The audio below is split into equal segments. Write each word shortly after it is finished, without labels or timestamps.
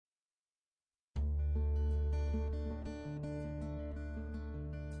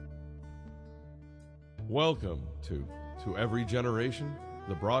Welcome to Every Generation,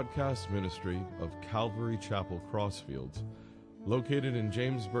 the broadcast ministry of Calvary Chapel Crossfields, located in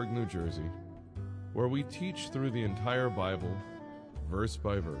Jamesburg, New Jersey, where we teach through the entire Bible, verse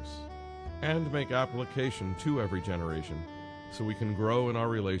by verse, and make application to every generation so we can grow in our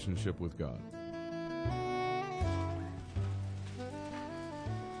relationship with God.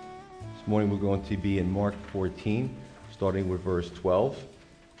 This morning we're going to be in Mark 14, starting with verse 12.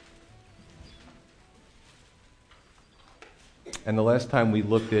 And the last time we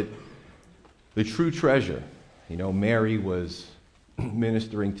looked at the true treasure. You know, Mary was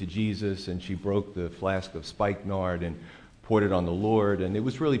ministering to Jesus, and she broke the flask of spikenard and poured it on the Lord. And it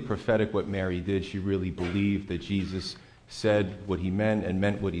was really prophetic what Mary did. She really believed that Jesus said what he meant and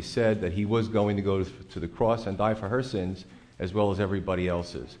meant what he said, that he was going to go to the cross and die for her sins as well as everybody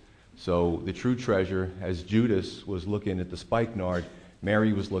else's. So the true treasure, as Judas was looking at the spikenard,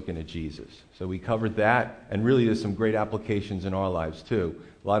 Mary was looking at Jesus. So we covered that, and really there's some great applications in our lives too.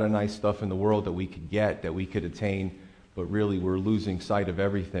 A lot of nice stuff in the world that we could get, that we could attain, but really we're losing sight of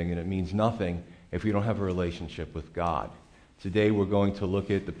everything, and it means nothing if we don't have a relationship with God. Today we're going to look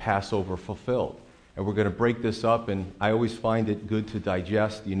at the Passover fulfilled, and we're going to break this up, and I always find it good to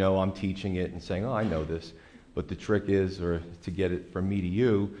digest. You know, I'm teaching it and saying, oh, I know this, but the trick is to get it from me to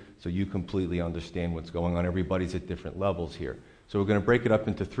you so you completely understand what's going on. Everybody's at different levels here. So we're going to break it up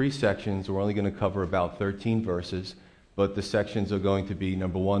into 3 sections. We're only going to cover about 13 verses, but the sections are going to be,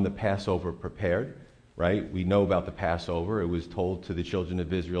 number 1, the Passover prepared, right? We know about the Passover. It was told to the children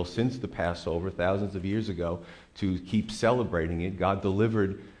of Israel since the Passover, thousands of years ago, to keep celebrating it. God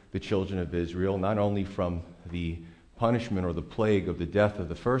delivered the children of Israel not only from the punishment or the plague of the death of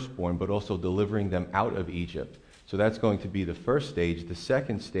the firstborn, but also delivering them out of Egypt. So that's going to be the first stage. The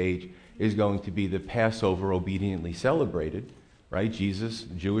second stage is going to be the Passover obediently celebrated. Right? Jesus,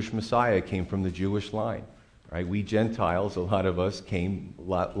 Jewish Messiah, came from the Jewish line. Right? We Gentiles, a lot of us, came a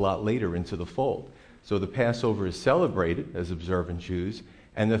lot later into the fold. So the Passover is celebrated as observant Jews.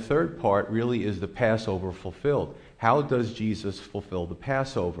 And the third part really is the Passover fulfilled. How does Jesus fulfill the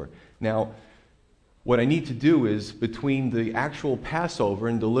Passover? Now, what I need to do is, between the actual Passover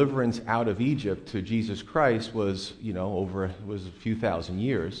and deliverance out of Egypt to Jesus Christ was a few thousand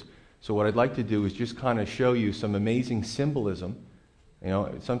years. So what I'd like to do is just kind of show you some amazing symbolism. You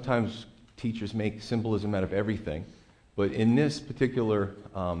know, sometimes teachers make symbolism out of everything. But in this particular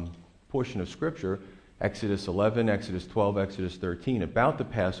portion of Scripture, Exodus 11, Exodus 12, Exodus 13, about the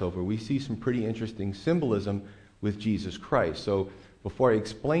Passover, we see some pretty interesting symbolism with Jesus Christ. So before I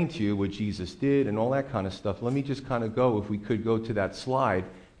explain to you what Jesus did and all that kind of stuff, let me just kind of go, if we could go to that slide,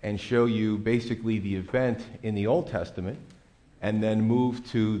 and show you basically the event in the Old Testament, and then move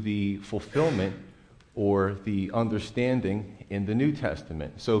to the fulfillment or the understanding in the New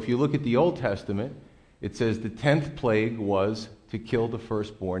Testament. So if you look at the Old Testament, it says the 10th plague was to kill the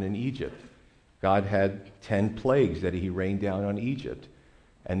firstborn in Egypt. God had 10 plagues that he rained down on Egypt.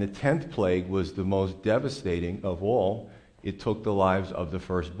 And the 10th plague was the most devastating of all. It took the lives of the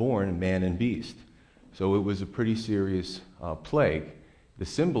firstborn, man and beast. So it was a pretty serious plague. The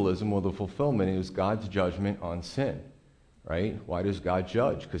symbolism or the fulfillment is God's judgment on sin. Right? Why does God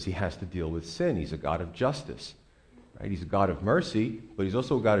judge? Because he has to deal with sin. He's a God of justice. Right? He's a God of mercy, but he's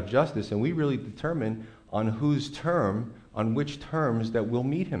also a God of justice, and we really determine on which terms that we'll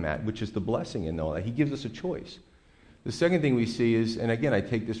meet him at, which is the blessing in all that. He gives us a choice. The second thing we see is, and again, I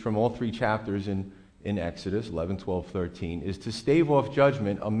take this from all 3 chapters in Exodus, 11, 12, 13, is to stave off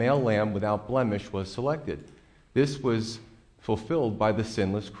judgment, a male lamb without blemish was selected. This was fulfilled by the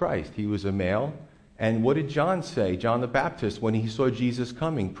sinless Christ. He was a male. And what did John say, John the Baptist, when he saw Jesus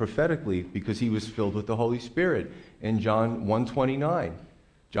coming prophetically, because he was filled with the Holy Spirit? In John 1:29,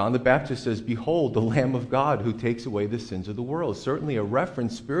 John the Baptist says, "Behold, the Lamb of God who takes away the sins of the world." Certainly a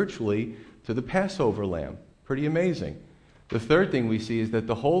reference spiritually to the Passover lamb. Pretty amazing. The third thing we see is that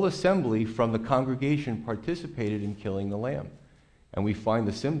the whole assembly from the congregation participated in killing the lamb. And we find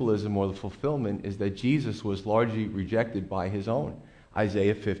the symbolism or the fulfillment is that Jesus was largely rejected by his own.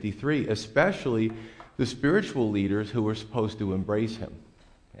 Isaiah 53, especially the spiritual leaders who were supposed to embrace him.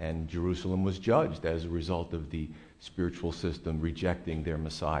 And Jerusalem was judged as a result of the spiritual system rejecting their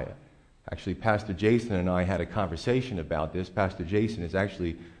Messiah. Actually, Pastor Jason and I had a conversation about this. Pastor Jason is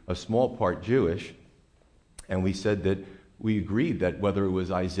actually a small part Jewish, and we said that we agreed that whether it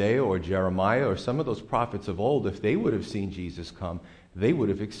was Isaiah or Jeremiah or some of those prophets of old, if they would have seen Jesus come, they would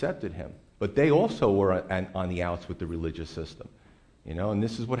have accepted him. But they also were on the outs with the religious system. You know, and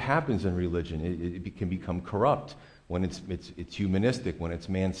this is what happens in religion. It can become corrupt when it's humanistic, when it's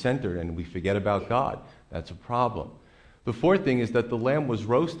man-centered, and we forget about God. That's a problem. The fourth thing is that the lamb was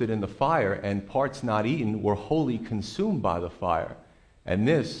roasted in the fire, and parts not eaten were wholly consumed by the fire. And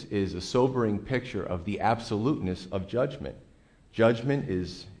this is a sobering picture of the absoluteness of judgment. Judgment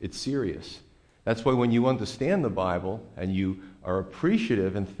it's serious. That's why when you understand the Bible and you are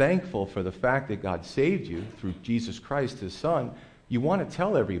appreciative and thankful for the fact that God saved you through Jesus Christ, his Son, you want to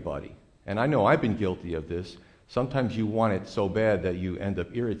tell everybody. And I know I've been guilty of this. Sometimes you want it so bad that you end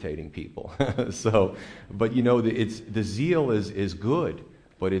up irritating people. But the zeal is good,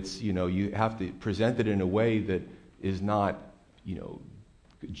 but you have to present it in a way that is not,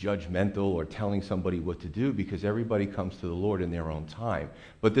 judgmental or telling somebody what to do, because everybody comes to the Lord in their own time.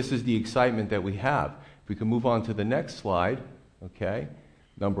 But this is the excitement that we have. If we can move on to the next slide, okay?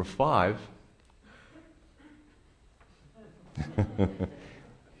 Number 5.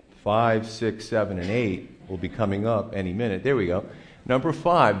 5, 6, 7, and 8 will be coming up any minute. There we go. Number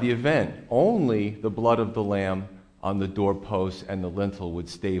 5, the event. Only the blood of the lamb on the doorpost and the lintel would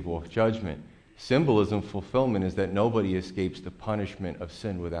stave off judgment. Symbolism, fulfillment is that nobody escapes the punishment of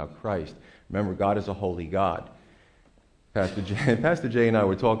sin without Christ. Remember, God is a holy God. Pastor Jay and I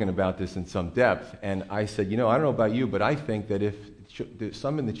were talking about this in some depth, and I said, I don't know about you, but I think that if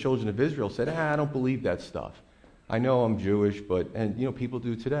some in the children of Israel said, I don't believe that stuff. I know I'm Jewish, and people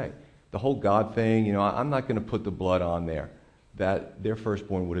do today. The whole God thing, I'm not going to put the blood on there. That their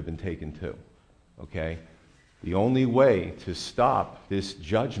firstborn would have been taken too. Okay? The only way to stop this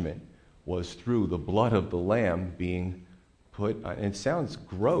judgment was through the blood of the lamb being put on. And it sounds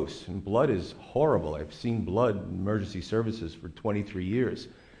gross, and blood is horrible. I've seen blood in emergency services for 23 years.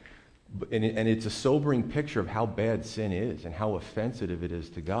 And it's a sobering picture of how bad sin is and how offensive it is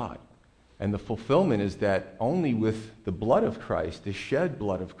to God. And the fulfillment is that only with the blood of Christ, the shed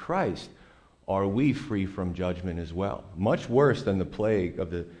blood of Christ, are we free from judgment as well. Much worse than the plague of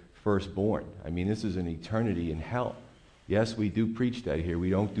the firstborn. I mean, this is an eternity in hell. Yes, we do preach that here.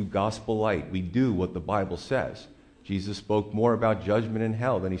 We don't do gospel light. We do what the Bible says. Jesus spoke more about judgment in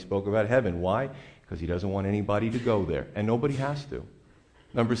hell than he spoke about heaven. Why? Because he doesn't want anybody to go there. And nobody has to.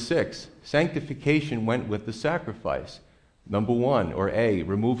 Number 6, sanctification went with the sacrifice. Number 1, or A,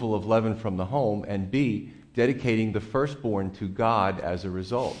 removal of leaven from the home, and B, dedicating the firstborn to God as a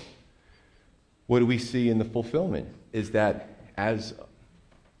result. What do we see in the fulfillment? Is that as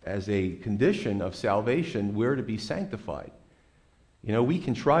a condition of salvation, we're to be sanctified. We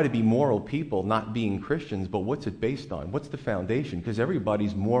can try to be moral people, not being Christians, but what's it based on? What's the foundation? Because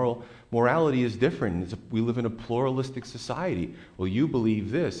everybody's morality is different. We live in a pluralistic society. Well, you believe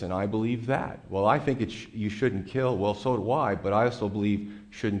this, and I believe that. Well, I think you shouldn't kill. Well, so do I, but I also believe you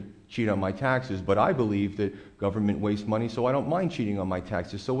shouldn't cheat on my taxes. But I believe that government wastes money, so I don't mind cheating on my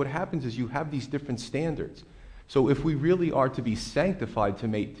taxes. So what happens is you have these different standards. So if we really are to be sanctified, to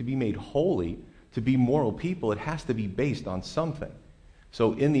be made holy, to be moral people, it has to be based on something.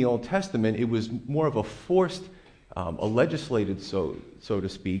 So in the Old Testament, it was more of a forced, a legislated, so to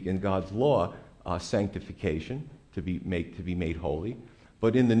speak, in God's law, sanctification to be made holy.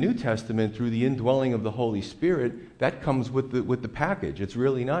 But in the New Testament, through the indwelling of the Holy Spirit, that comes with the package. It's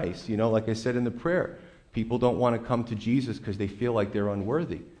really nice. Like I said in the prayer, people don't want to come to Jesus because they feel like they're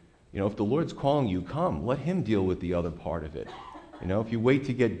unworthy. If the Lord's calling you, come. Let him deal with the other part of it. If you wait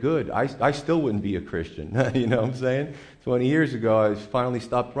to get good, I still wouldn't be a Christian. You know what I'm saying? 20 years ago, I finally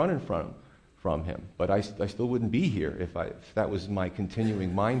stopped running from him. But I still wouldn't be here if that was my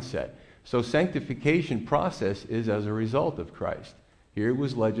continuing mindset. So sanctification process is as a result of Christ. Here it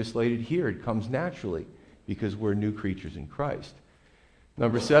was legislated. Here it comes naturally because we're new creatures in Christ.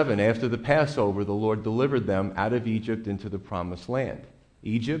 Number 7, after the Passover, the Lord delivered them out of Egypt into the promised land.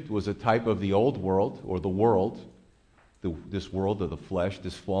 Egypt was a type of the old world, or the world, this world of the flesh,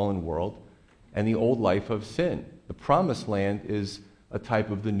 this fallen world, and the old life of sin. The promised land is a type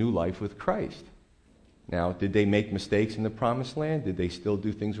of the new life with Christ. Now, did they make mistakes in the promised land? Did they still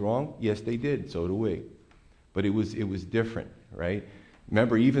do things wrong? Yes, they did. So do we. But it was different, right?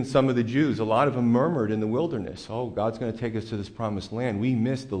 Remember, even some of the Jews, a lot of them murmured in the wilderness. Oh, God's going to take us to this promised land. We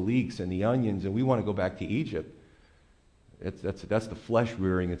missed the leeks and the onions, and we want to go back to Egypt. That's the flesh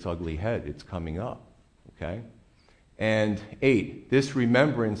rearing its ugly head. It's coming up, okay? And 8, this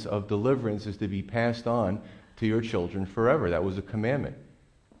remembrance of deliverance is to be passed on to your children forever. That was a commandment.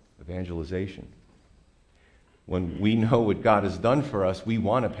 Evangelization. When we know what God has done for us, we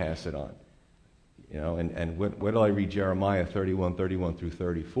want to pass it on. And where do I read Jeremiah 31 through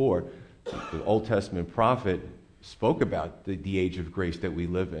 34? The Old Testament prophet spoke about the age of grace that we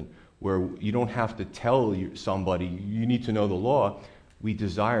live in, where you don't have to tell somebody, you need to know the law. We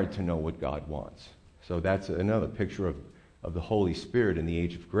desire to know what God wants. So that's another picture of the Holy Spirit in the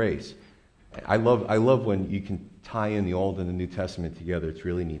age of grace. I love when you can tie in the Old and the New Testament together. It's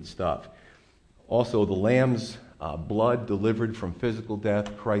really neat stuff. Also, the Lamb's blood delivered from physical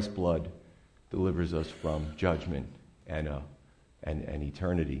death. Christ's blood delivers us from judgment and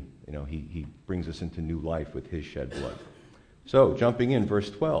eternity. You know, he brings us into new life with his shed blood. So, jumping in, verse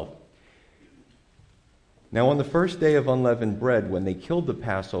 12. Now on the first day of unleavened bread, when they killed the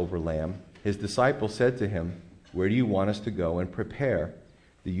Passover lamb, his disciples said to him, "Where do you want us to go and prepare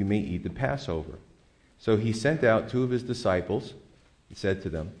that you may eat the Passover?" So he sent out 2 of his disciples and said to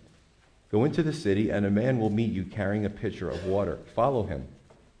them, "Go into the city, and a man will meet you carrying a pitcher of water. Follow him.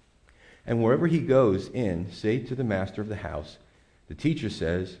 And wherever he goes in, say to the master of the house, 'The teacher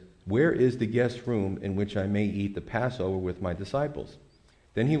says, where is the guest room in which I may eat the Passover with my disciples?'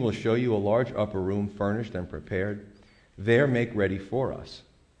 Then he will show you a large upper room furnished and prepared. There make ready for us."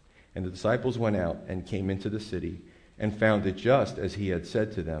 And the disciples went out and came into the city and found it just as he had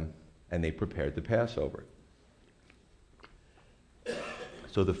said to them, and they prepared the Passover.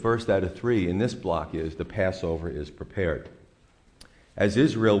 So the first out of 3 in this block is the Passover is prepared. As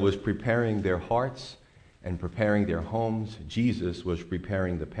Israel was preparing their hearts and preparing their homes, Jesus was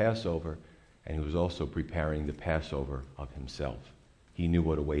preparing the Passover, and he was also preparing the Passover of himself. He knew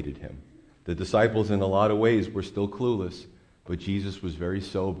what awaited him. The disciples, in a lot of ways, were still clueless, but Jesus was very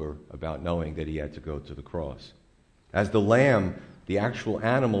sober about knowing that he had to go to the cross. As the lamb, the actual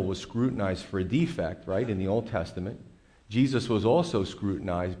animal, was scrutinized for a defect, right, in the Old Testament, Jesus was also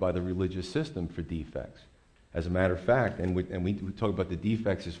scrutinized by the religious system for defects. As a matter of fact, and we talk about the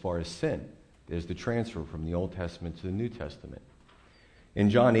defects as far as sin, there's the transfer from the Old Testament to the New Testament. In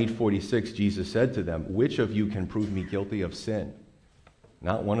John 8:46, Jesus said to them, "Which of you can prove me guilty of sin?"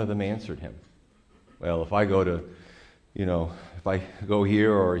 Not one of them answered him. Well, if I go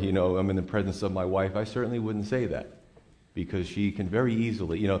here, or, I'm in the presence of my wife, I certainly wouldn't say that, because she can very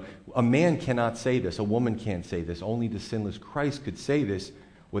easily, a man cannot say this, a woman can't say this. Only the sinless Christ could say this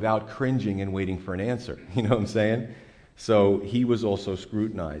without cringing and waiting for an answer. You know what I'm saying? So he was also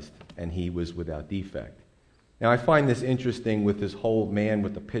scrutinized, and he was without defect. Now, I find this interesting with this whole man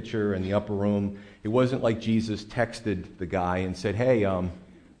with the pitcher and the upper room. It wasn't like Jesus texted the guy and said, "Hey,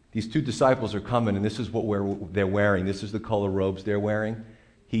 these 2 disciples are coming, and this is what they're wearing. This is the color robes they're wearing."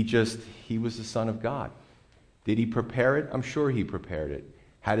 He was the Son of God. Did he prepare it? I'm sure he prepared it.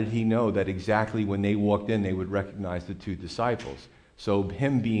 How did he know that exactly when they walked in, they would recognize the 2 disciples? So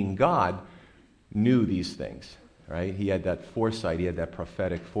him being God knew these things, right? He had that foresight. He had that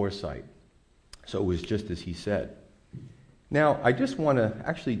prophetic foresight. So it was just as he said. Now, I just want to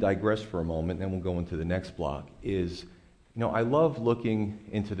actually digress for a moment, then we'll go into the next block, I love looking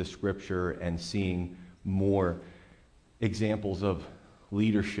into the Scripture and seeing more examples of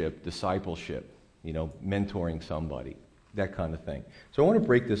leadership, discipleship, mentoring somebody, that kind of thing. So I want to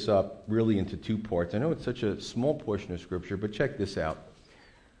break this up really into 2 parts. I know it's such a small portion of Scripture, but check this out.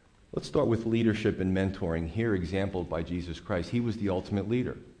 Let's start with leadership and mentoring, here exampled by Jesus Christ. He was the ultimate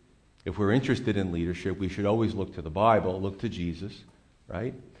leader. If we're interested in leadership, we should always look to the Bible, look to Jesus,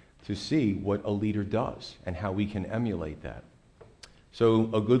 right, to see what a leader does and how we can emulate that. So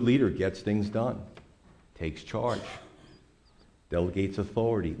a good leader gets things done, takes charge, delegates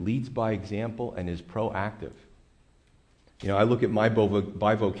authority, leads by example, and is proactive. I look at my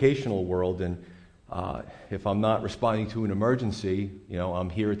bivocational world, and if I'm not responding to an emergency,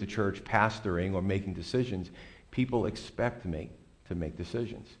 I'm here at the church pastoring or making decisions, people expect me to make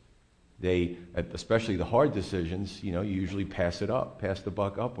decisions. They, especially the hard decisions, you usually pass the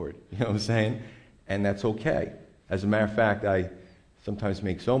buck upward. You know what I'm saying? And that's okay. As a matter of fact, I sometimes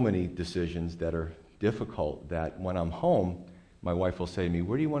make so many decisions that are difficult that when I'm home, my wife will say to me,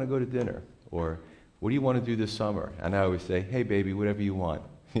 "Where do you want to go to dinner?" Or, "What do you want to do this summer?" And I always say, "Hey, baby, whatever you want."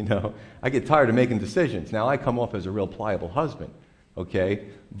 I get tired of making decisions. Now, I come off as a real pliable husband, okay?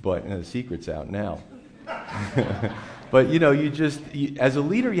 But the secret's out now. But, as a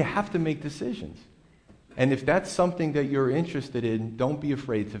leader, you have to make decisions. And if that's something that you're interested in, don't be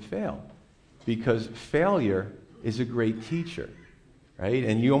afraid to fail. Because failure is a great teacher, right?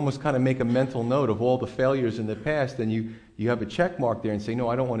 And you almost kind of make a mental note of all the failures in the past, and you have a check mark there and say, "No,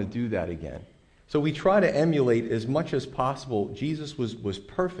 I don't want to do that again." So we try to emulate as much as possible. Jesus was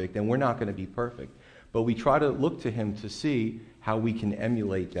perfect, and we're not going to be perfect. But we try to look to him to see how we can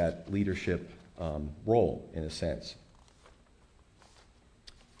emulate that leadership role, in a sense.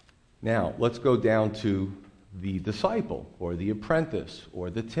 Now, let's go down to the disciple, or the apprentice,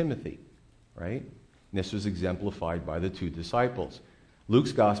 or the Timothy, right? And this was exemplified by the 2 disciples.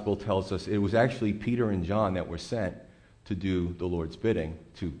 Luke's gospel tells us it was actually Peter and John that were sent to do the Lord's bidding,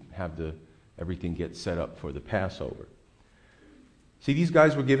 to have everything get set up for the Passover. See, these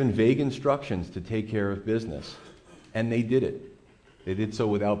guys were given vague instructions to take care of business, and they did it. They did so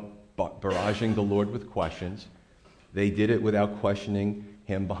without barraging the Lord with questions. They did it without questioning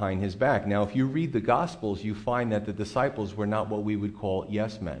him behind his back. Now, if you read the Gospels, you find that the disciples were not what we would call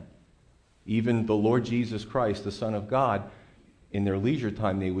yes men. Even the Lord Jesus Christ, the Son of God, in their leisure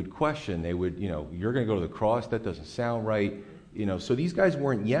time, they would question. They would, you're going to go to the cross? That doesn't sound right. So these guys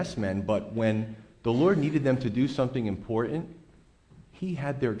weren't yes men, but when the Lord needed them to do something important, he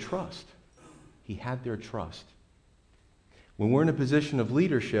had their trust. He had their trust. When we're in a position of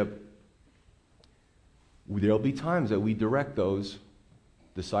leadership, there'll be times that we direct those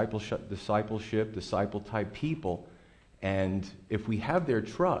discipleship, disciple-type people, and if we have their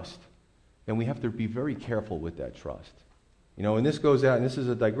trust, then we have to be very careful with that trust. And this goes out, and this is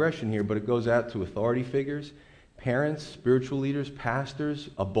a digression here, but it goes out to authority figures, parents, spiritual leaders, pastors,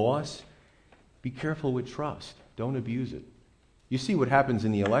 a boss. Be careful with trust. Don't abuse it. You see what happens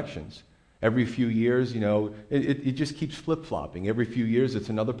in the elections. Every few years, it just keeps flip-flopping. Every few years, it's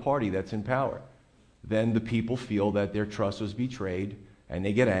another party that's in power. Then the people feel that their trust was betrayed, and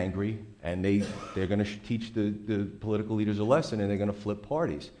they get angry, and they're going to teach the political leaders a lesson, and they're going to flip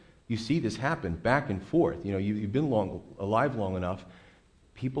parties. You see this happen back and forth. You've been alive long enough.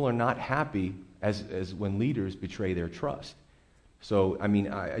 People are not happy as when leaders betray their trust. So,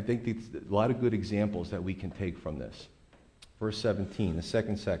 I think there's a lot of good examples that we can take from this. Verse 17, the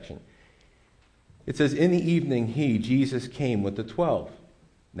second section. It says, "In the evening Jesus came with the 12.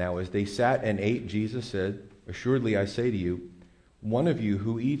 Now as they sat and ate, Jesus said, 'Assuredly I say to you, one of you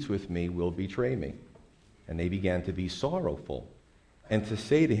who eats with me will betray me.' And they began to be sorrowful, and to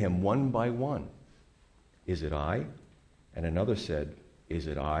say to him one by one, 'Is it I?' And another said, 'Is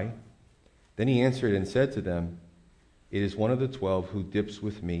it I?' Then he answered and said to them, 'It is one of the 12 who dips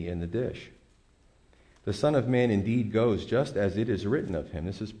with me in the dish. The Son of Man indeed goes just as it is written of him.'"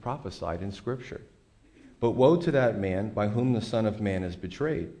 This is prophesied in Scripture. "But woe to that man by whom the Son of Man is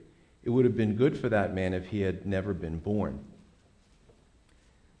betrayed. It would have been good for that man if he had never been born."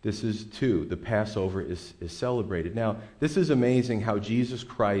 This is the Passover is celebrated. Now, this is amazing how Jesus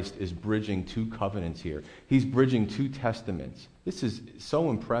Christ is bridging two covenants here. He's bridging two testaments. This is so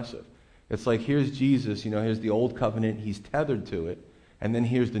impressive. It's like here's Jesus, here's the old covenant, he's tethered to it, and then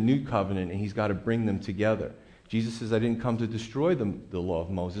here's the new covenant, and he's got to bring them together. Jesus says, "I didn't come to destroy the law of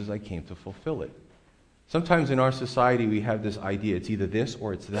Moses, I came to fulfill it." Sometimes in our society we have this idea, it's either this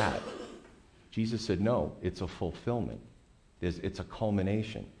or it's that. Jesus said, no, it's a fulfillment. It's a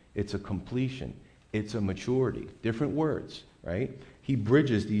culmination. It's a completion. It's a maturity. Different words, right? He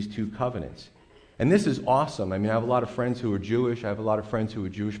bridges these two covenants. And this is awesome. I have a lot of friends who are Jewish. I have a lot of friends who are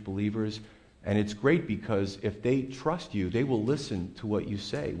Jewish believers. And it's great because if they trust you, they will listen to what you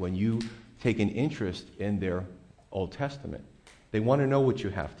say when you take an interest in their Old Testament. They want to know what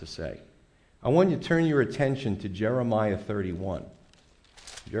you have to say. I want you to turn your attention to Jeremiah 31.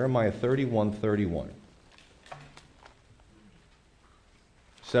 Jeremiah 31:31.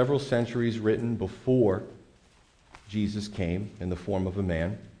 Several centuries written before Jesus came in the form of a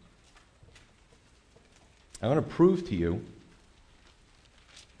man. I want to prove to you,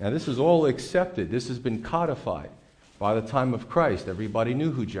 now this is all accepted. This has been codified. By the time of Christ, everybody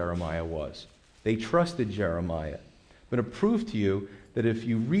knew who Jeremiah was. They trusted Jeremiah. I'm going to prove to you that if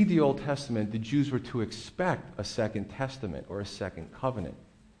you read the Old Testament, the Jews were to expect a second testament or a second covenant.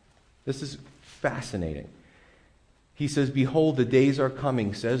 This is fascinating. He says, "Behold, the days are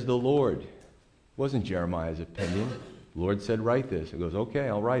coming, says the Lord." It wasn't Jeremiah's opinion. The Lord said, "Write this." He goes, "Okay,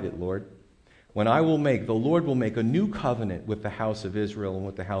 I'll write it, Lord. The Lord will make a new covenant with the house of Israel and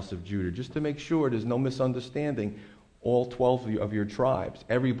with the house of Judah," just to make sure there's no misunderstanding. All 12 of your tribes,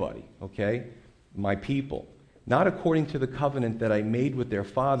 everybody, okay? My people. "Not according to the covenant that I made with their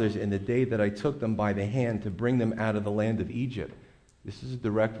fathers in the day that I took them by the hand to bring them out of the land of Egypt." This is a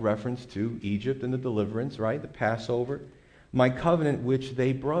direct reference to Egypt and the deliverance, right? The Passover. "My covenant which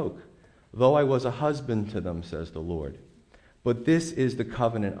they broke, though I was a husband to them, says the Lord. But this is the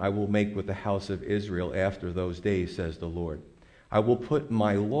covenant I will make with the house of Israel after those days, says the Lord. I will put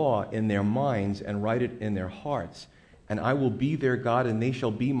my law in their minds and write it in their hearts, and I will be their God, and they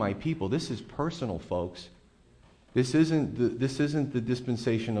shall be my people." This is personal, folks. This isn't the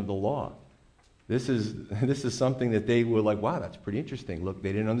dispensation of the law. This is something that they were like, wow, that's pretty interesting. Look,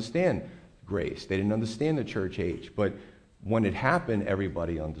 they didn't understand grace. They didn't understand the church age. But when it happened,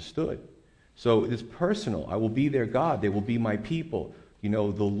 everybody understood. So it's personal. I will be their God. They will be my people. The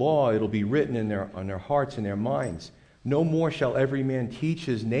law, it'll be written on their hearts and their minds. "No more shall every man teach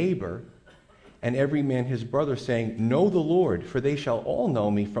his neighbor and every man his brother, saying, 'Know the Lord, for they shall all know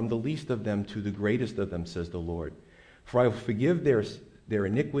me, from the least of them to the greatest of them, says the Lord. For I will forgive their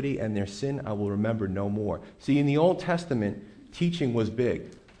iniquity, and their sin I will remember no more. See, in the Old Testament, teaching was big,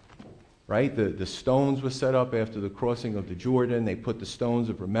 right? The stones were set up after the crossing of the Jordan. They put the stones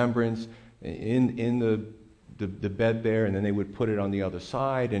of remembrance in the bed there, and then they would put it on the other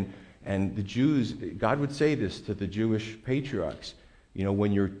side. And the Jews, God would say this to the Jewish patriarchs. You know,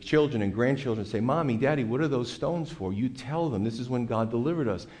 when your children and grandchildren say, Mommy, Daddy, what are those stones for? You tell them, this is when God delivered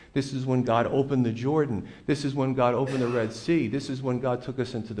us. This is when God opened the Jordan. This is when God opened the Red Sea. This is when God took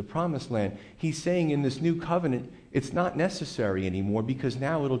us into the Promised Land. He's saying in this new covenant, it's not necessary anymore because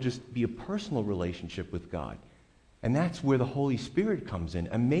now it'll just be a personal relationship with God. And that's where the Holy Spirit comes in.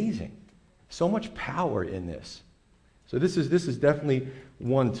 Amazing. So much power in this. So this is definitely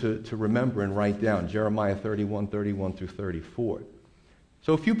one to remember and write down. Jeremiah 31 through 34.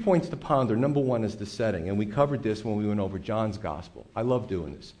 So a few points to ponder. Number one is the setting. And we covered this when we went over John's Gospel. I love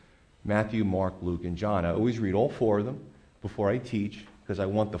doing this. Matthew, Mark, Luke, and John. I always read all four of them before I teach because I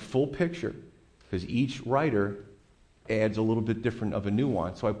want the full picture, because each writer adds a little bit different of a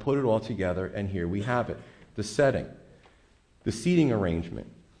nuance. So I put it all together, and here we have it. The setting. The seating arrangement.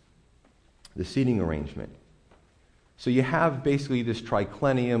 The seating arrangement. So you have basically this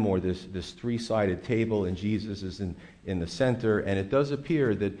triclinium, or this three-sided table, and Jesus is in the center, and it does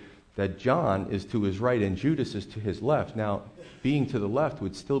appear that John is to his right and Judas is to his left. Now, being to the left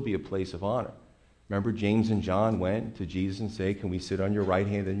would still be a place of honor. Remember, James and John went to Jesus and say, can we sit on your right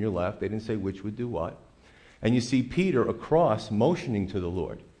hand and your left? They didn't say which would do what. And you see Peter across motioning to the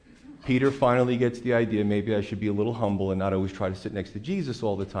Lord. Peter finally gets the idea, maybe I should be a little humble and not always try to sit next to Jesus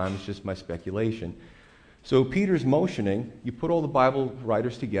all the time. It's just my speculation. So Peter's motioning. You put all the Bible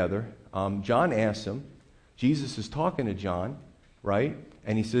writers together. John asks him. Jesus is talking to John, right?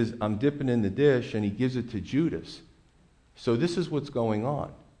 And he says, I'm dipping in the dish, and he gives it to Judas. So this is what's going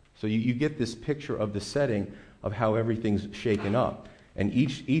on. So you get this picture of the setting of how everything's shaken up. And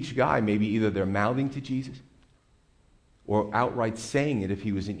each guy, maybe either they're mouthing to Jesus or outright saying it if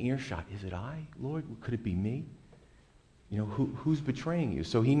he was in earshot. Is it I, Lord? Could it be me? You know, who's betraying you?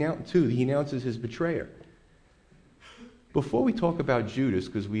 So he announces his betrayer. Before we talk about Judas,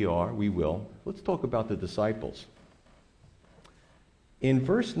 because we will, let's talk about the disciples. In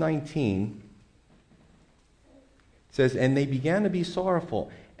verse 19, it says, and they began to be sorrowful,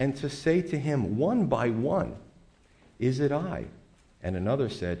 and to say to him one by one, is it I? And another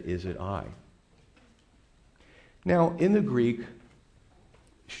said, is it I? Now, in the Greek,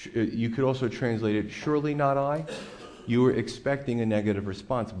 you could also translate it, surely not I. You were expecting a negative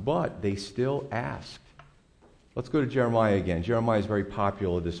response, but they still asked. Let's go to Jeremiah again. Jeremiah is very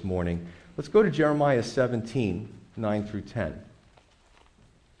popular this morning. Let's go to Jeremiah 17, 9 through 10.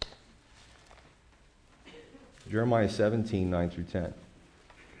 Jeremiah 17, 9 through 10.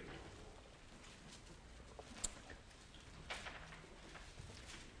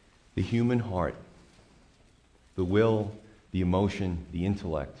 The human heart, the will, the emotion, the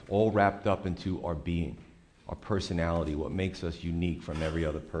intellect, all wrapped up into our being, our personality, what makes us unique from every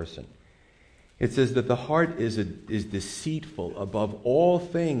other person. It says that the heart is deceitful above all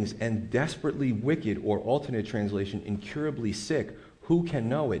things and desperately wicked, or alternate translation, incurably sick. Who can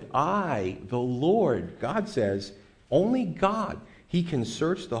know it? I, the Lord, God says, only God. He can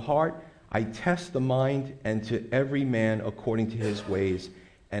search the heart. I test the mind, and to every man according to his ways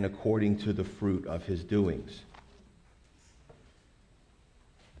and according to the fruit of his doings.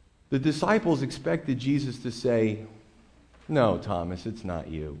 The disciples expected Jesus to say, no, Thomas, it's not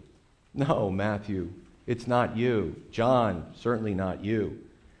you. No, Matthew, it's not you. John, certainly not you.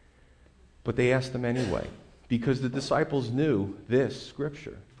 But they asked them anyway, because the disciples knew this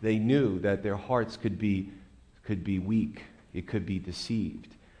scripture. They knew that their hearts could be weak. It could be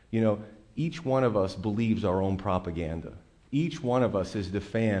deceived. You know, each one of us believes our own propaganda. Each one of us is the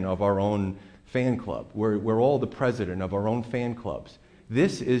fan of our own fan club. We're all the president of our own fan clubs.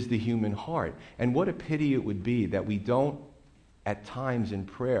 This is the human heart. And what a pity it would be that we don't, at times in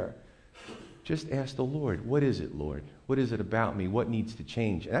prayer, just ask the Lord, what is it, Lord? What is it about me? What needs to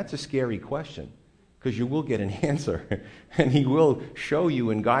change? And that's a scary question, because you will get an answer, and he will show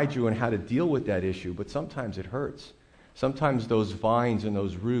you and guide you on how to deal with that issue, but sometimes it hurts. Sometimes those vines and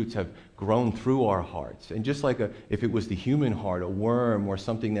those roots have grown through our hearts. And just like if it was the human heart, a worm or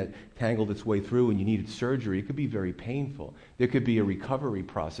something that tangled its way through and you needed surgery, it could be very painful. There could be a recovery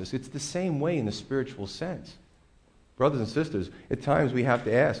process. It's the same way in the spiritual sense. Brothers and sisters, at times we have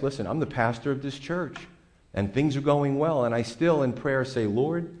to ask, listen, I'm the pastor of this church, and things are going well, and I still in prayer say,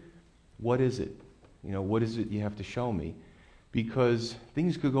 Lord, what is it? You know, what is it you have to show me? Because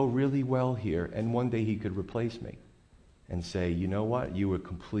things could go really well here, and one day he could replace me and say, you know what? You were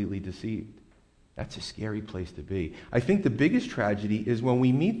completely deceived. That's a scary place to be. I think the biggest tragedy is when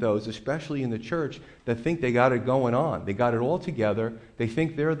we meet those, especially in the church, that think they got it going on. They got it all together. They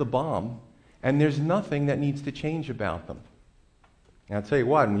think they're the bomb, and there's nothing that needs to change about them. And I'll tell you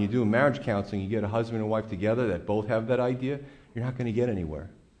what, when you do a marriage counseling, you get a husband and wife together that both have that idea, you're not going to get anywhere.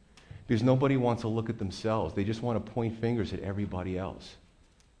 Because nobody wants to look at themselves. They just want to point fingers at everybody else.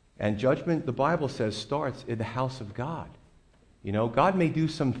 And judgment, the Bible says, starts in the house of God. You know, God may do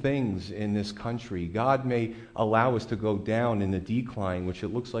some things in this country. God may allow us to go down in the decline, which it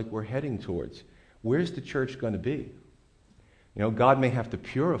looks like we're heading towards. Where's the church going to be? You know, God may have to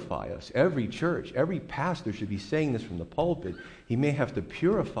purify us. Every church, every pastor should be saying this from the pulpit. He may have to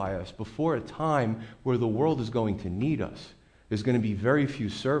purify us before a time where the world is going to need us. There's going to be very few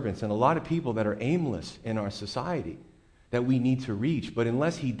servants and a lot of people that are aimless in our society that we need to reach. But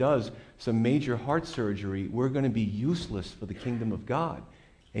unless he does some major heart surgery, we're going to be useless for the kingdom of God.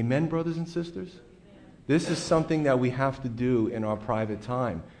 Amen, brothers and sisters? This is something that we have to do in our private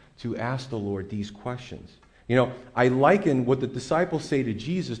time, to ask the Lord these questions. You know, I liken what the disciples say to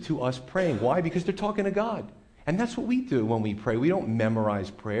Jesus to us praying. Why? Because they're talking to God. And that's what we do when we pray. We don't memorize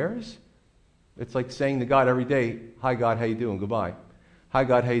prayers. It's like saying to God every day, "Hi, God, how you doing? Goodbye. Hi,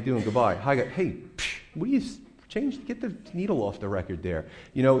 God, how you doing? Goodbye. Hi, God. Hey, what do you get the needle off the record there?"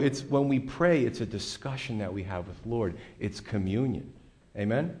 You know, it's when we pray, it's a discussion that we have with Lord. It's communion.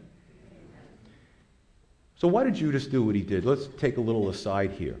 Amen? So why did Judas do what he did? Let's take a little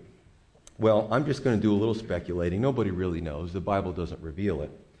aside here. Well, I'm just going to do a little speculating. Nobody really knows. The Bible doesn't reveal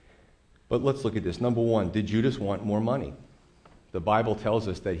it. But let's look at this. Number one, did Judas want more money? The Bible tells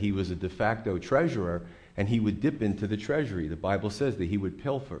us that he was a de facto treasurer, and he would dip into the treasury. The Bible says that he would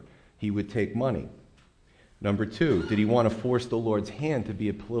pilfer. He would take money. Number two, did he want to force the Lord's hand to be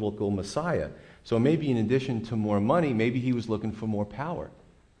a political Messiah? So maybe in addition to more money, maybe he was looking for more power.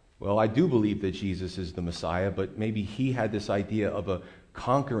 Well, I do believe that Jesus is the Messiah, but maybe he had this idea of a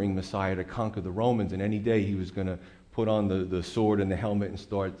conquering Messiah to conquer the Romans, and any day he was going to put on the sword and the helmet and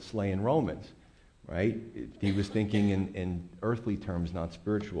start slaying Romans, right? He was thinking in earthly terms, not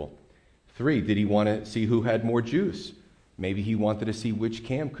spiritual. Three, did he want to see who had more juice? Maybe he wanted to see which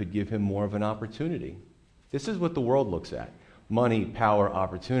camp could give him more of an opportunity. This is what the world looks at: money, power,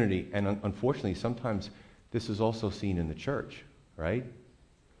 opportunity. And unfortunately, sometimes this is also seen in the church, right?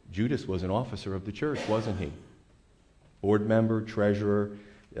 Judas was an officer of the church, wasn't he? Board member, treasurer,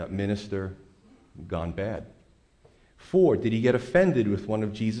 minister, gone bad. Four, did he get offended with one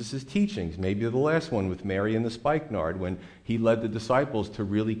of Jesus' teachings? Maybe the last one with Mary and the spikenard, when he led the disciples to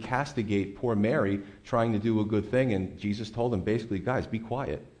really castigate poor Mary trying to do a good thing. And Jesus told them basically, guys, be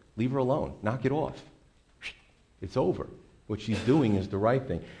quiet. Leave her alone. Knock it off. It's over. What she's doing is the right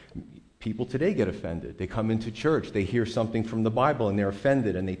thing. People today get offended. They come into church, they hear something from the Bible, and they're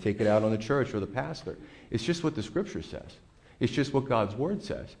offended, and they take it out on the church or the pastor. It's just what the Scripture says. It's just what God's Word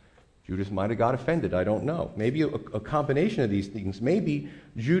says. Judas might have got offended. I don't know. Maybe a combination of these things. Maybe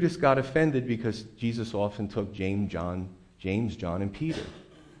Judas got offended because Jesus often took James, John, and Peter.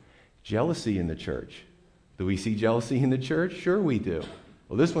 Jealousy in the church. Do we see jealousy in the church? Sure we do.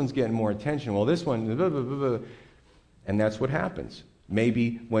 Well, this one's getting more attention. Well, this one, blah, blah, blah, blah. And that's what happens.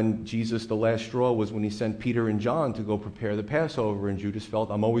 Maybe when Jesus, the last straw was when he sent Peter and John to go prepare the Passover, and Judas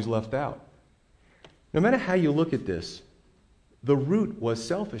felt, I'm always left out. No matter how you look at this, the root was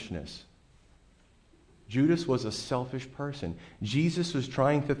selfishness. Judas was a selfish person. Jesus was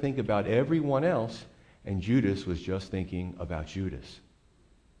trying to think about everyone else, and Judas was just thinking about Judas.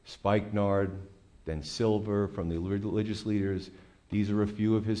 Spikenard, then silver from the religious leaders. These are a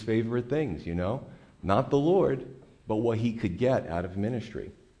few of his favorite things, you know. Not the Lord, but what he could get out of ministry.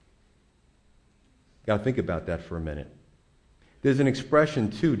 Got to think about that for a minute. There's an expression,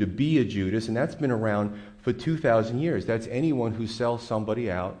 too, to be a Judas, and that's been around for 2,000 years. That's anyone who sells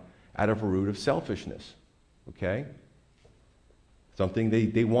somebody out of a root of selfishness. Okay? Something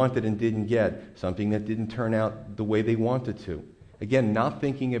they wanted and didn't get. Something that didn't turn out the way they wanted to. Again, not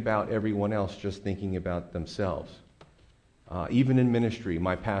thinking about everyone else, just thinking about themselves. Even in ministry,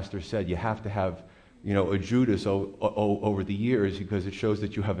 my pastor said you have to have a Judas over the years, because it shows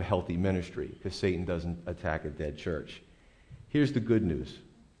that you have a healthy ministry, because Satan doesn't attack a dead church. Here's the good news.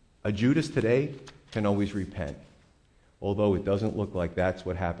 A Judas today can always repent, although it doesn't look like that's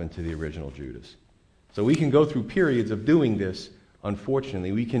what happened to the original Judas. So we can go through periods of doing this.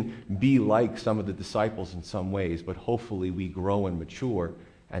 Unfortunately, we can be like some of the disciples in some ways, but hopefully we grow and mature,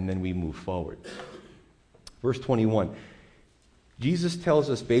 and then we move forward. Verse 21. Jesus tells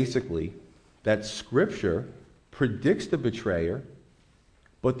us basically that Scripture predicts the betrayer,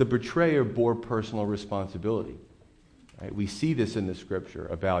 but the betrayer bore personal responsibility. Right? We see this in the Scripture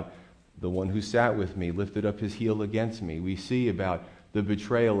about The one who sat with me lifted up his heel against me. We see about the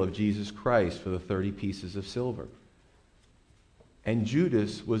betrayal of Jesus Christ for the 30 pieces of silver. And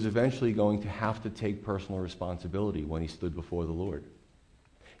Judas was eventually going to have to take personal responsibility when he stood before the Lord.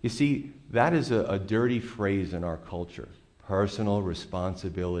 You see, that is a dirty phrase in our culture, personal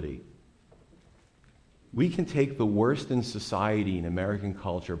responsibility. We can take the worst in society in American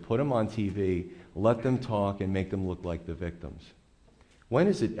culture, put them on TV, let them talk, and make them look like the victims. When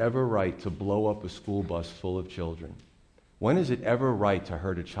is it ever right to blow up a school bus full of children? When is it ever right to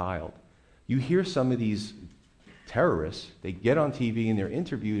hurt a child? You hear some of these terrorists, they get on TV and they're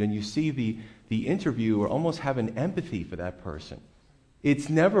interviewed, and you see the interviewer almost have an empathy for that person. It's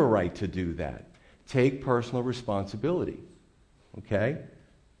never right to do that. Take personal responsibility. Okay?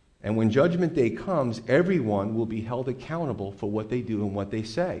 And when Judgment Day comes, everyone will be held accountable for what they do and what they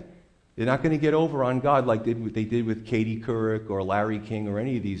say. They're not going to get over on God like they did with Katie Couric or Larry King or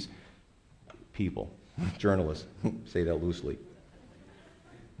any of these people, journalists, say that loosely.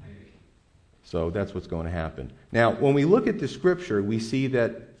 So that's what's going to happen. Now, when we look at the scripture, we see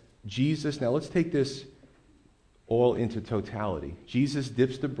that Jesus, now let's take this all into totality. Jesus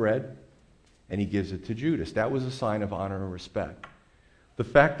dips the bread and he gives it to Judas. That was a sign of honor and respect. The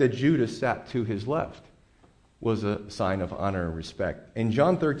fact that Judas sat to his left was a sign of honor and respect. In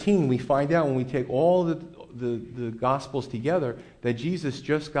John 13, we find out when we take all the Gospels together that Jesus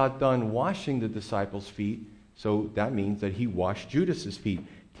just got done washing the disciples' feet, so that means that he washed Judas's feet.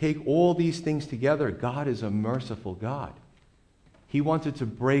 Take all these things together, God is a merciful God. He wanted to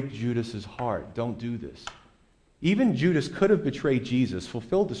break Judas's heart. Don't do this. Even Judas could have betrayed Jesus,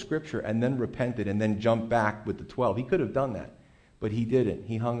 fulfilled the scripture, and then repented, and then jumped back with the 12. He could have done that, but he didn't.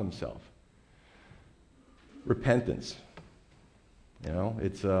 He hung himself. Repentance. You know,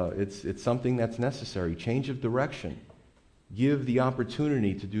 it's something that's necessary. Change of direction. Give the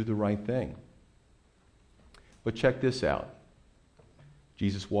opportunity to do the right thing. But check this out.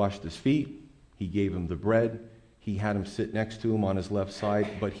 Jesus washed his feet. He gave him the bread. He had him sit next to him on his left side,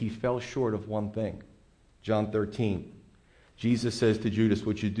 but he fell short of one thing. John 13. Jesus says to Judas,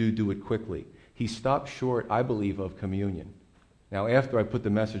 what you do, do it quickly. He stopped short, I believe, of communion. Now, after I put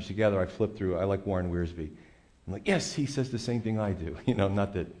the message together, I flipped through. I like Warren Wiersbe. I'm like, yes, he says the same thing I do. You know,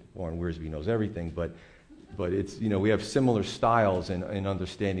 not that Warren Wiersbe knows everything, but it's, you know, we have similar styles in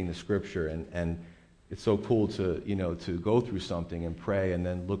understanding the scripture, and it's so cool to, you know, to go through something and pray and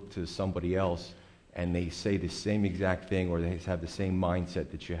then look to somebody else and they say the same exact thing or they have the same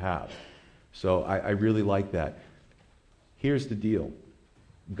mindset that you have. So I really like that. Here's the deal.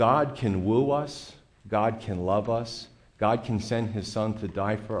 God can woo us. God can love us. God can send his son to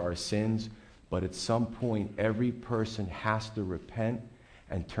die for our sins. But at some point, every person has to repent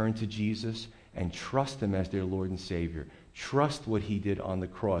and turn to Jesus and trust him as their Lord and Savior. Trust what he did on the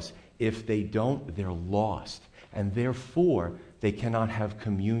cross. If they don't, they're lost. And therefore, they cannot have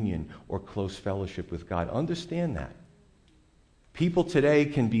communion or close fellowship with God. Understand that. People today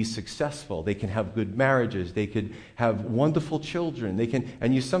can be successful. They can have good marriages. They could have wonderful children.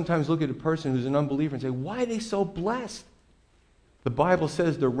 And you sometimes look at a person who's an unbeliever and say, why are they so blessed? The Bible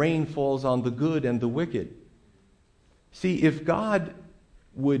says the rain falls on the good and the wicked. See, if God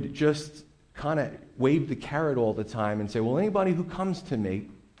would just kind of wave the carrot all the time and say, well, anybody who comes to me,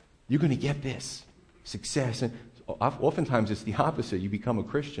 you're going to get this, success. And oftentimes it's the opposite. You become a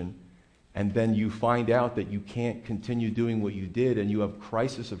Christian, and then you find out that you can't continue doing what you did, and you have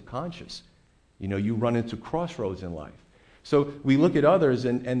crisis of conscience. You know, you run into crossroads in life. So we look at others,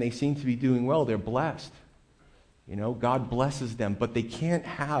 and they seem to be doing well. They're blessed. You know, God blesses them, but they can't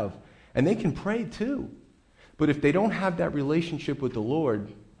have, and they can pray too. But if they don't have that relationship with the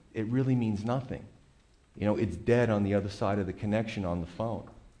Lord, it really means nothing. You know, it's dead on the other side of the connection on the phone.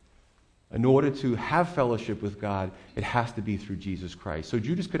 In order to have fellowship with God, it has to be through Jesus Christ. So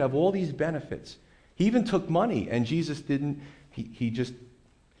Judas could have all these benefits. He even took money, and Jesus didn't, he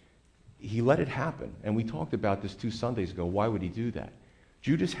let it happen. And we talked about this 2 Sundays ago. Why would he do that?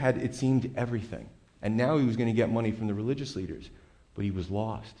 Judas had, it seemed, everything. And now he was going to get money from the religious leaders. But he was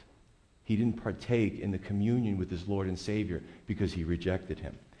lost. He didn't partake in the communion with his Lord and Savior because he rejected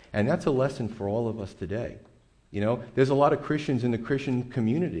him. And that's a lesson for all of us today. You know, there's a lot of Christians in the Christian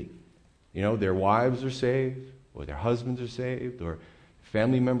community. You know, their wives are saved, or their husbands are saved, or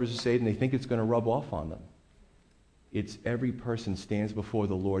family members are saved, and they think it's going to rub off on them. It's every person stands before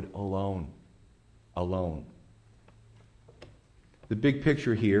the Lord alone. Alone. The big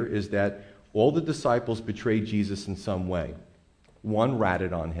picture here is that all the disciples betrayed Jesus in some way. One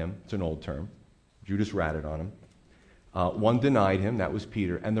ratted on him. It's an old term. Judas ratted on him. One denied him. That was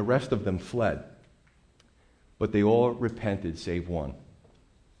Peter. And the rest of them fled. But they all repented, save one.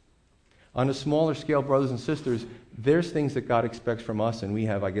 On a smaller scale, brothers and sisters, there's things that God expects from us, and we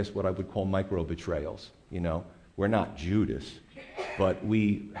have, I guess, what I would call micro-betrayals. We're not Judas, but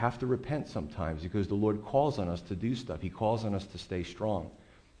we have to repent sometimes because the Lord calls on us to do stuff. He calls on us to stay strong,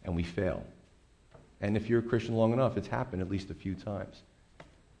 and we fail. And if you're a Christian long enough, it's happened at least a few times.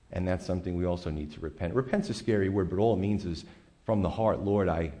 And that's something we also need to repent. Repent's a scary word, but all it means is from the heart, Lord,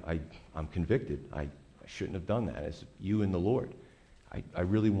 I'm convicted. I shouldn't have done that. It's you and the Lord. I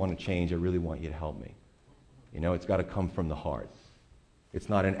really want to change. I really want you to help me. It's got to come from the heart. It's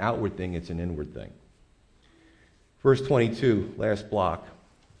not an outward thing, it's an inward thing. Verse 22, last block.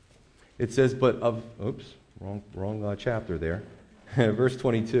 It says, wrong chapter there. Verse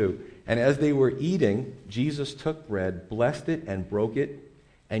 22, and as they were eating, Jesus took bread, blessed it, and broke it,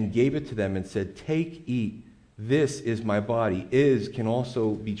 and gave it to them, and said, take, eat. This is my body. Is can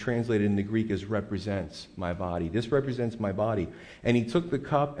also be translated in the Greek as represents my body. This represents my body. And he took the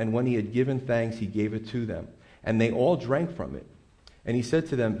cup, and when he had given thanks, he gave it to them. And they all drank from it. And he said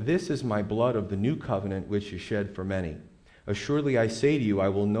to them, this is my blood of the new covenant, which is shed for many. Assuredly I say to you, I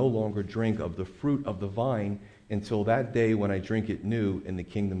will no longer drink of the fruit of the vine until that day when I drink it new in the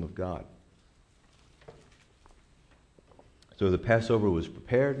kingdom of God. So the Passover was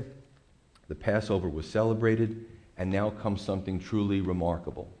prepared. The Passover was celebrated, and now comes something truly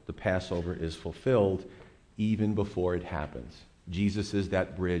remarkable. The Passover is fulfilled even before it happens. Jesus is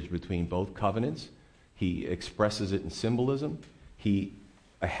that bridge between both covenants. He expresses it in symbolism. He,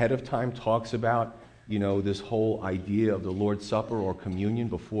 ahead of time, talks about, this whole idea of the Lord's Supper or communion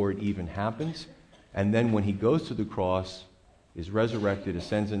before it even happens. And then when he goes to the cross, is resurrected,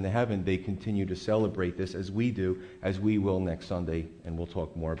 ascends into heaven, they continue to celebrate this as we do, as we will next Sunday, and we'll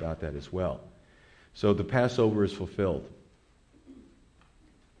talk more about that as well. So the Passover is fulfilled.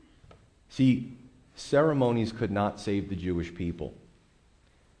 See, ceremonies could not save the Jewish people.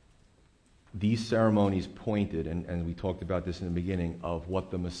 These ceremonies pointed, and we talked about this in the beginning, of what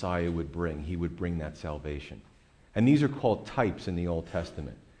the Messiah would bring. He would bring that salvation. And these are called types in the Old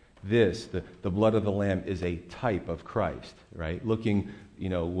Testament. This, the blood of the Lamb, is a type of Christ, right? Looking,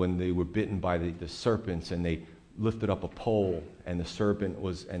 when they were bitten by the serpents and they lifted up a pole and the serpent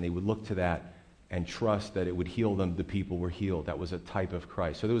and they would look to that and trust that it would heal them, the people were healed. That was a type of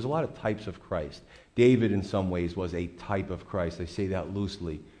Christ. So there was a lot of types of Christ. David, in some ways, was a type of Christ. I say that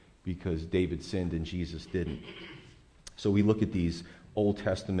loosely because David sinned and Jesus didn't. So we look at these Old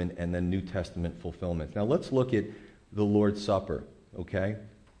Testament and then New Testament fulfillments. Now let's look at the Lord's Supper, okay?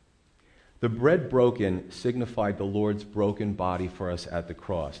 The bread broken signified the Lord's broken body for us at the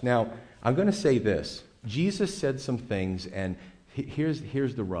cross. Now, I'm going to say this. Jesus said some things, and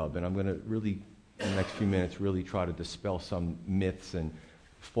here's the rub, and I'm going to really, in the next few minutes, really try to dispel some myths and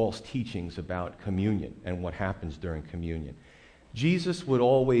false teachings about communion and what happens during communion. Jesus would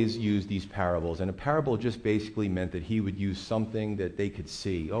always use these parables, and a parable just basically meant that he would use something that they could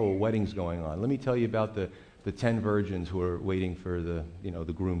see. Oh, a wedding's going on. Let me tell you about the 10 virgins who are waiting for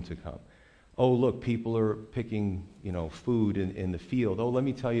the groom to come. Oh, look, people are picking, food in the field. Oh, let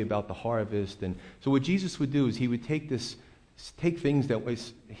me tell you about the harvest. And so what Jesus would do is he would take things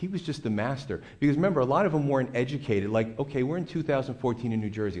he was just the master. Because remember, a lot of them weren't educated. Like, okay, we're in 2014 in New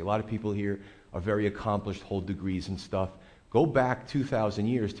Jersey. A lot of people here are very accomplished, hold degrees and stuff. Go back 2,000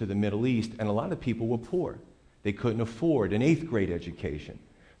 years to the Middle East, and a lot of people were poor. They couldn't afford an 8th grade education.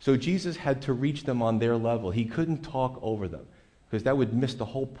 So Jesus had to reach them on their level. He couldn't talk over them, because that would miss the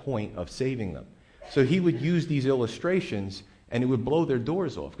whole point of saving them. So he would use these illustrations, and it would blow their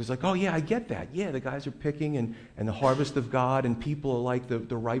doors off. Because oh yeah, I get that. Yeah, the guys are picking, and the harvest of God, and people are like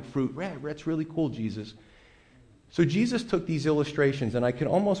the ripe fruit. That's really cool, Jesus. So Jesus took these illustrations, and I could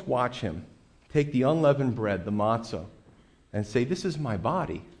almost watch him take the unleavened bread, the matzah, and say, this is my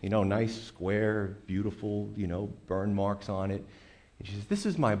body. Nice, square, beautiful, burn marks on it. And she says, this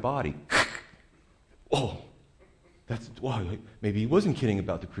is my body. Oh. Maybe he wasn't kidding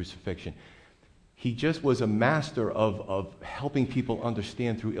about the crucifixion. He just was a master of helping people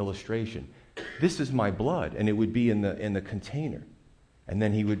understand through illustration. This is my blood, and it would be in the container. And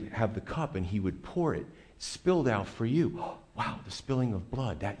then he would have the cup, and he would pour it, spilled out for you. Oh, wow, the spilling of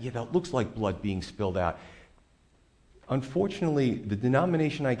blood. That looks like blood being spilled out. Unfortunately, the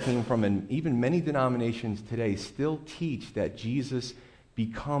denomination I came from, and even many denominations today, still teach that Jesus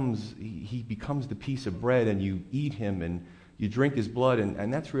becomes the piece of bread, and you eat him and you drink his blood,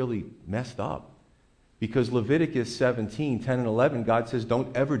 and that's really messed up. Because Leviticus 17, 10 and 11, God says,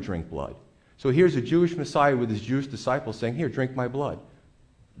 don't ever drink blood. So here's a Jewish Messiah with his Jewish disciples saying, here, drink my blood.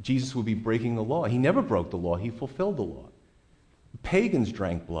 Jesus would be breaking the law. He never broke the law. He fulfilled the law. Pagans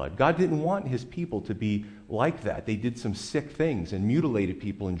drank blood. God didn't want his people to be like that. They did some sick things and mutilated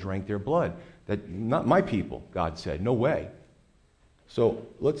people and drank their blood. That, not my people, God said. No way. So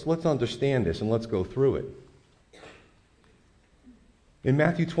let's understand this and let's go through it. In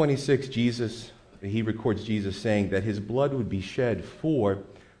Matthew 26, he records Jesus saying that his blood would be shed for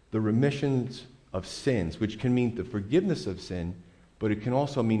the remissions of sins, which can mean the forgiveness of sin, but it can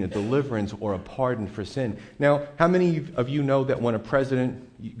also mean a deliverance or a pardon for sin. Now, how many of you know that when a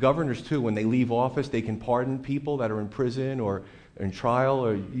president, governors too, when they leave office, they can pardon people that are in prison or in trial,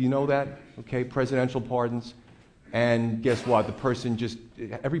 or you know that? Okay, presidential pardons. And guess what? The person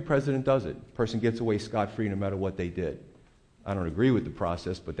every president does it. The person gets away scot-free no matter what they did. I don't agree with the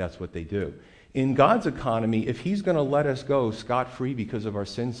process, but that's what they do. In God's economy, if he's going to let us go scot-free because of our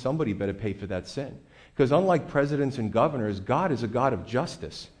sins, somebody better pay for that sin. Because unlike presidents and governors, God is a God of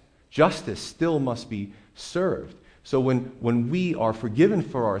justice. Justice still must be served. So when we are forgiven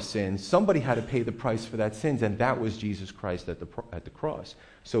for our sins, somebody had to pay the price for that sins, and that was Jesus Christ at the cross.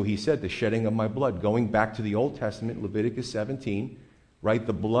 So he said, the shedding of my blood, going back to the Old Testament, Leviticus 17, right?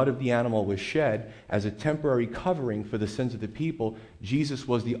 The blood of the animal was shed as a temporary covering for the sins of the people. Jesus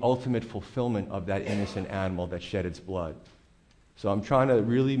was the ultimate fulfillment of that innocent animal that shed its blood. So I'm trying to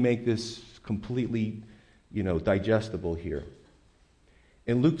really make this completely, digestible here.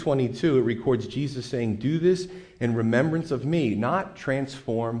 In Luke 22, it records Jesus saying, do this in remembrance of me, not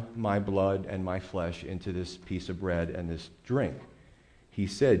transform my blood and my flesh into this piece of bread and this drink. He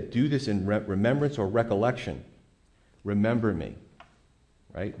said, do this in remembrance or recollection. Remember me.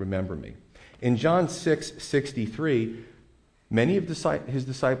 Right? Remember me. In John 6:63, many of his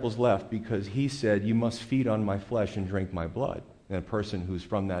disciples left because he said, you must feed on my flesh and drink my blood. And a person who's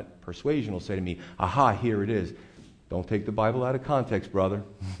from that persuasion will say to me, aha, here it is. Don't take the Bible out of context, brother.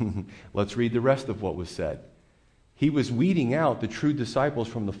 Let's read the rest of what was said. He was weeding out the true disciples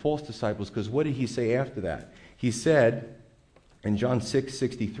from the false disciples, because what did he say after that? He said, in John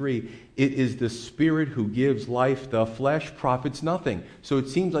 6:63, it is the Spirit who gives life, the flesh profits nothing. So it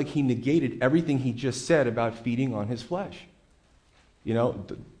seems like he negated everything he just said about feeding on his flesh.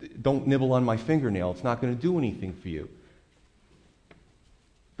 Don't nibble on my fingernail. It's not going to do anything for you.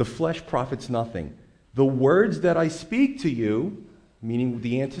 The flesh profits nothing. The words that I speak to you, meaning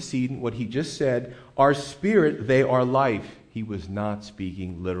the antecedent, what he just said, are spirit, they are life. He was not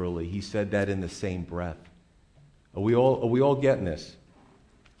speaking literally. He said that in the same breath. Are we all getting this?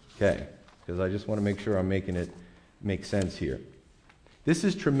 Okay, because I just want to make sure I'm making it make sense here. This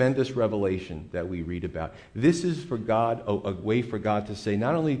is tremendous revelation that we read about. This is for God, a way for God to say,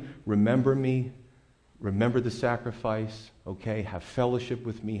 not only remember me, remember the sacrifice, okay, have fellowship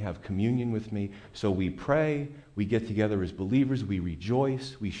with me, have communion with me. So we pray, we get together as believers, we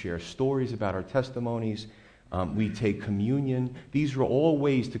rejoice, we share stories about our testimonies, we take communion. These are all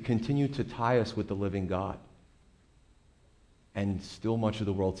ways to continue to tie us with the living God. And still much of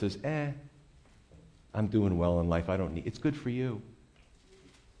the world says, I'm doing well in life, I don't need, it's good for you.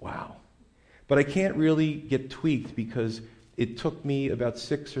 Wow. But I can't really get tweaked because it took me about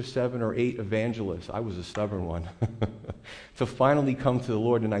 6 or 7 or 8 evangelists, I was a stubborn one, to finally come to the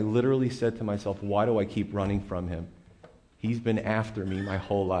Lord. And I literally said to myself, why do I keep running from him? He's been after me my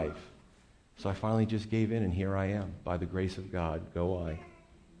whole life. So I finally just gave in, and here I am. By the grace of God, go I.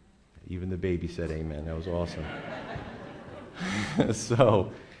 Even the baby said amen. That was awesome.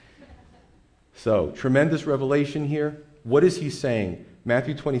 So tremendous revelation here. What is he saying?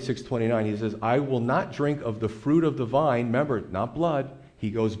 Matthew 26:29, he says, I will not drink of the fruit of the vine. Remember, not blood. He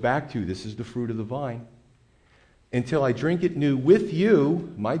goes back to, this is the fruit of the vine. Until I drink it new with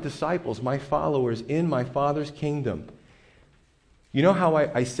you, my disciples, my followers, in my Father's kingdom. You know how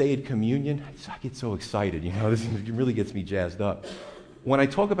I say at communion? I get so excited. This really gets me jazzed up. When I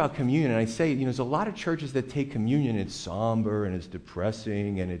talk about communion, and I say, there's a lot of churches that take communion, it's somber and it's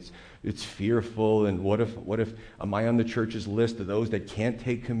depressing and it's fearful, and what if am I on the church's list of those that can't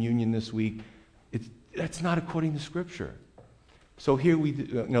take communion this week? That's not according to Scripture. So here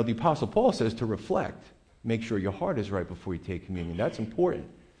the Apostle Paul says to reflect, make sure your heart is right before you take communion. That's important.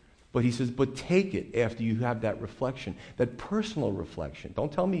 But he says, but take it after you have that reflection, that personal reflection.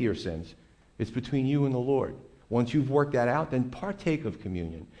 Don't tell me your sins. It's between you and the Lord. Once you've worked that out, then partake of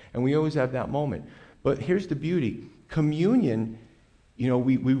communion. And we always have that moment. But here's the beauty. Communion,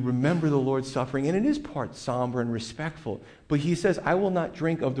 we remember the Lord's suffering, and it is part somber and respectful. But he says, I will not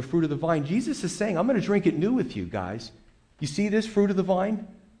drink of the fruit of the vine. Jesus is saying, I'm going to drink it new with you guys. You see this fruit of the vine?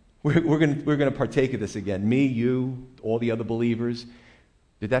 We're going to partake of this again. Me, you, all the other believers.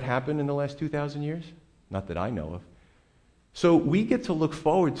 Did that happen in the last 2,000 years? Not that I know of. So we get to look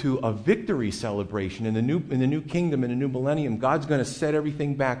forward to a victory celebration in the new kingdom, in the new millennium. God's going to set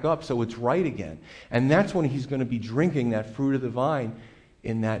everything back up so it's right again. And that's when he's going to be drinking that fruit of the vine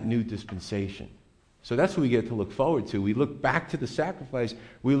in that new dispensation. So that's what we get to look forward to. We look back to the sacrifice.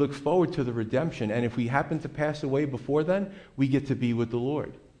 We look forward to the redemption. And if we happen to pass away before then, we get to be with the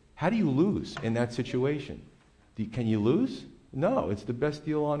Lord. How do you lose in that situation? Can you lose? No, it's the best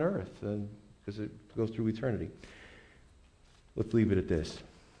deal on earth because it goes through eternity. Let's leave it at this.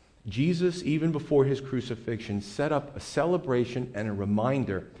 Jesus, even before his crucifixion, set up a celebration and a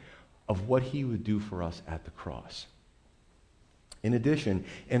reminder of what he would do for us at the cross. In addition,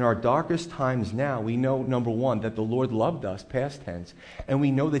 in our darkest times now, we know, number one, that the Lord loved us, past tense, and we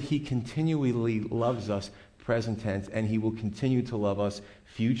know that he continually loves us, present tense, and he will continue to love us,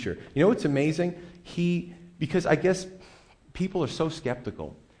 future. You know what's amazing? Because I guess people are so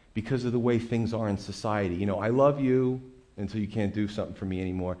skeptical because of the way things are in society. You know, I love you until you can't do something for me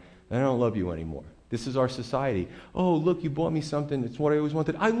anymore, and I don't love you anymore. This is our society. Oh, look, you bought me something. It's what I always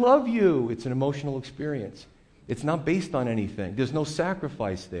wanted. I love you. It's an emotional experience. It's not based on anything. There's no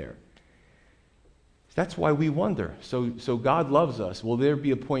sacrifice there. That's why we wonder. So God loves us. Will there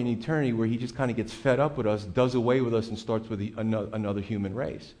be a point in eternity where he just kind of gets fed up with us, does away with us, and starts with another human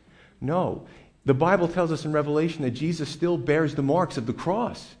race? No. The Bible tells us in Revelation that Jesus still bears the marks of the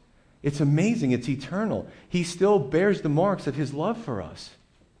cross. It's amazing. It's eternal. He still bears the marks of his love for us.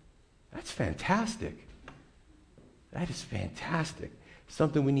 That's fantastic. That is fantastic.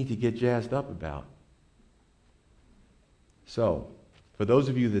 Something we need to get jazzed up about. So, for those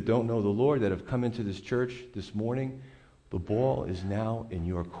of you that don't know the Lord, that have come into this church this morning, the ball is now in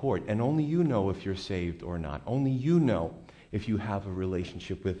your court. And only you know if you're saved or not. Only you know if you have a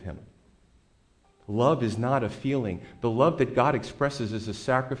relationship with him. Love is not a feeling. The love that God expresses is a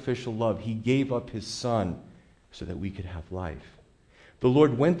sacrificial love. He gave up his son so that we could have life. The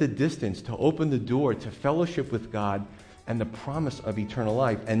Lord went the distance to open the door to fellowship with God and the promise of eternal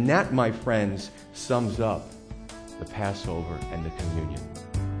life. And that, my friends, sums up the Passover and the communion.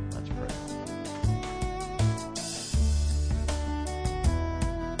 Let's pray.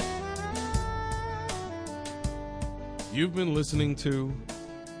 You've been listening to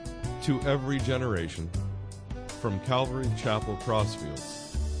Every Generation from Calvary Chapel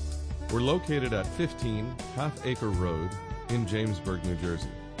Crossfields. We're located at 15 Half Acre Road in Jamesburg, New Jersey.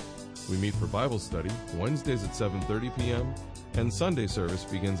 We meet for Bible study Wednesdays at 7:30 p.m. and Sunday service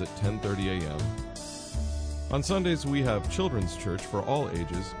begins at 10:30 a.m. On Sundays, we have children's church for all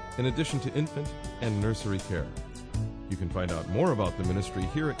ages, in addition to infant and nursery care. You can find out more about the ministry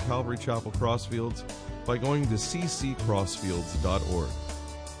here at Calvary Chapel Crossfields by going to cccrossfields.org.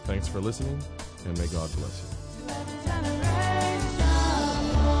 Thanks for listening, and may God bless you.